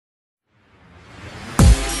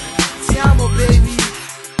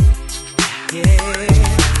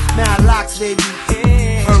Madlocks, baby.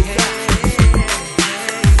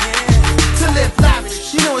 To live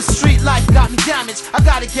lavish, you know it's street life got me damaged. I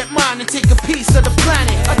gotta get mine and take a piece of the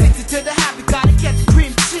planet. Addicted to the habit, gotta get the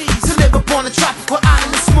cream cheese. To live upon the tropical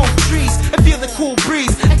island and smoke trees and feel the cool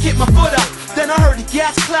breeze and keep my foot up. Then I heard the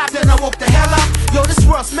gas clap, then I woke the hell up. Yo, this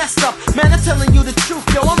world's messed up, man, I'm telling you the truth.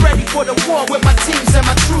 Yo, I'm ready for the war with my teams and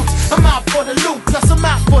my troops. I'm out for the loot, plus I'm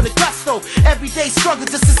out for the gusto. Everyday struggle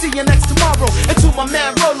just to see you next tomorrow. And to my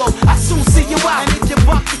man Rolo, I soon see you out. And if you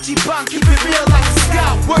bunk with Jsayman, keep it real like a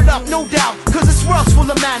scout. Word up, no doubt, cause this world's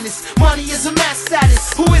full of madness. Money is a mass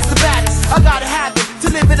status, who is the baddest? I gotta have it,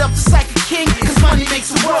 to live it up just like a king. Cause money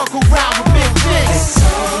makes the world go round with big things. There's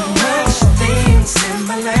so much things in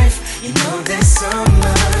my life, you know there's so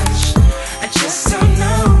much. I just don't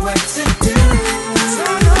know what to do.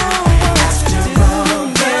 After all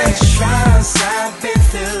the trials I've been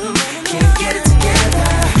through, can't get it together.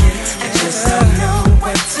 I just don't know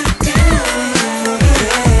what to do.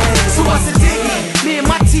 So what's the diggy? Me and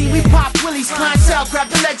my team, we pop willies. Clientele, grab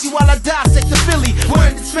the leggy while I dissect the Philly. We're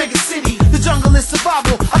in this mega city, the jungle is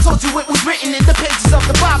survival. I told you it was written in the pages of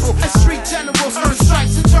the Bible. And street generals earn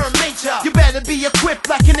stripes and turn major. You better be equipped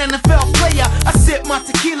like an NFL player. I sip my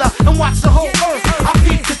tequila and watch the whole earth. I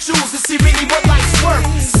peep the jewels to see really what life's worth.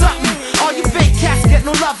 Something, all you fake cats get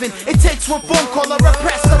no loving. It takes one phone call or a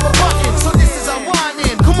press of a button. So this is our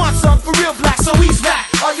whining. Come on son, for real black, so he's back.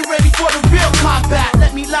 Are you ready for the real combat?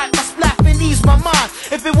 Let me light my splash and ease my mind.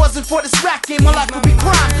 If it wasn't for this rap game, my life would be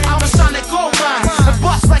crime. I'm a shine that gold mine and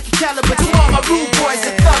bust like a caliber to all my rude boys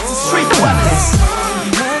and thugs and street dwellers. There's so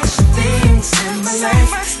much things in my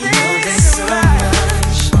life, you know there's so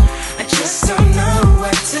much. I just don't know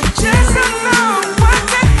what to do. After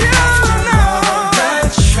all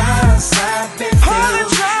the trials I've been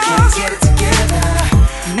through, can't get it together.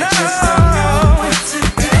 I just don't know what to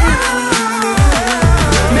do.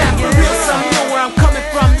 Man, for real, son, you know where I'm coming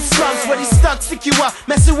from. The slums where these thugs stick you up,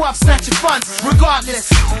 mess you up, snatch your funds.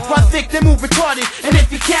 Regardless, run thick, they move retarded. And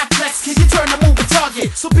if you can't flex, can you turn a moving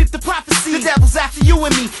target? So peep the prophecy, the devil's after you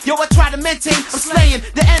and me. Yo, I try to maintain, I'm slaying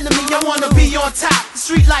the enemy. I wanna be on top. The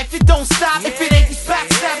street life, it don't stop. If it ain't these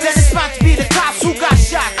backstab, then it's about to be the cops who got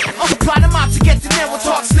shot. Apply them out to get the narrow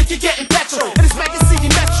talk, slick, you're getting petrol. And it's Mega City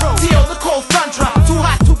Metro. T.O. the cold thunder, too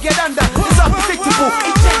hot to get under. It's unpredictable,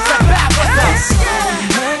 it changes like bad weather. There's so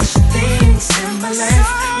much things in my life,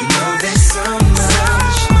 you know there's so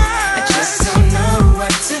much. I just don't know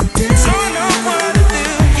what to do.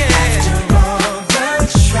 After all the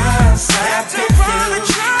trials I've been through,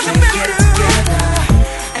 can't get it together.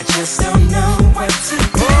 I just don't know what to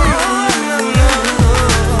do.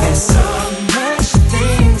 There's so much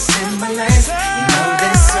things in my life, you know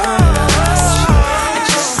there's so much. I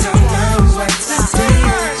just don't know what to do.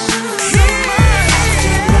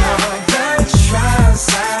 After all the trials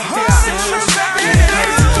I've been through, can't get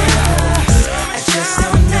it together. I just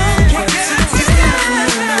don't know what to do.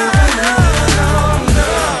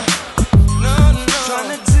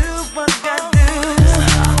 Tryna do what I gotta do,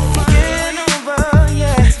 get over,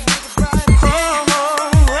 yeah.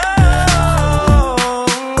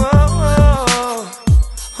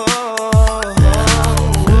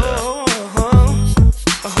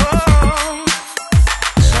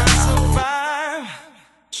 Tryna survive,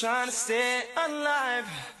 tryna stay alive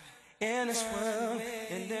in this world,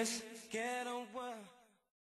 in this ghetto world.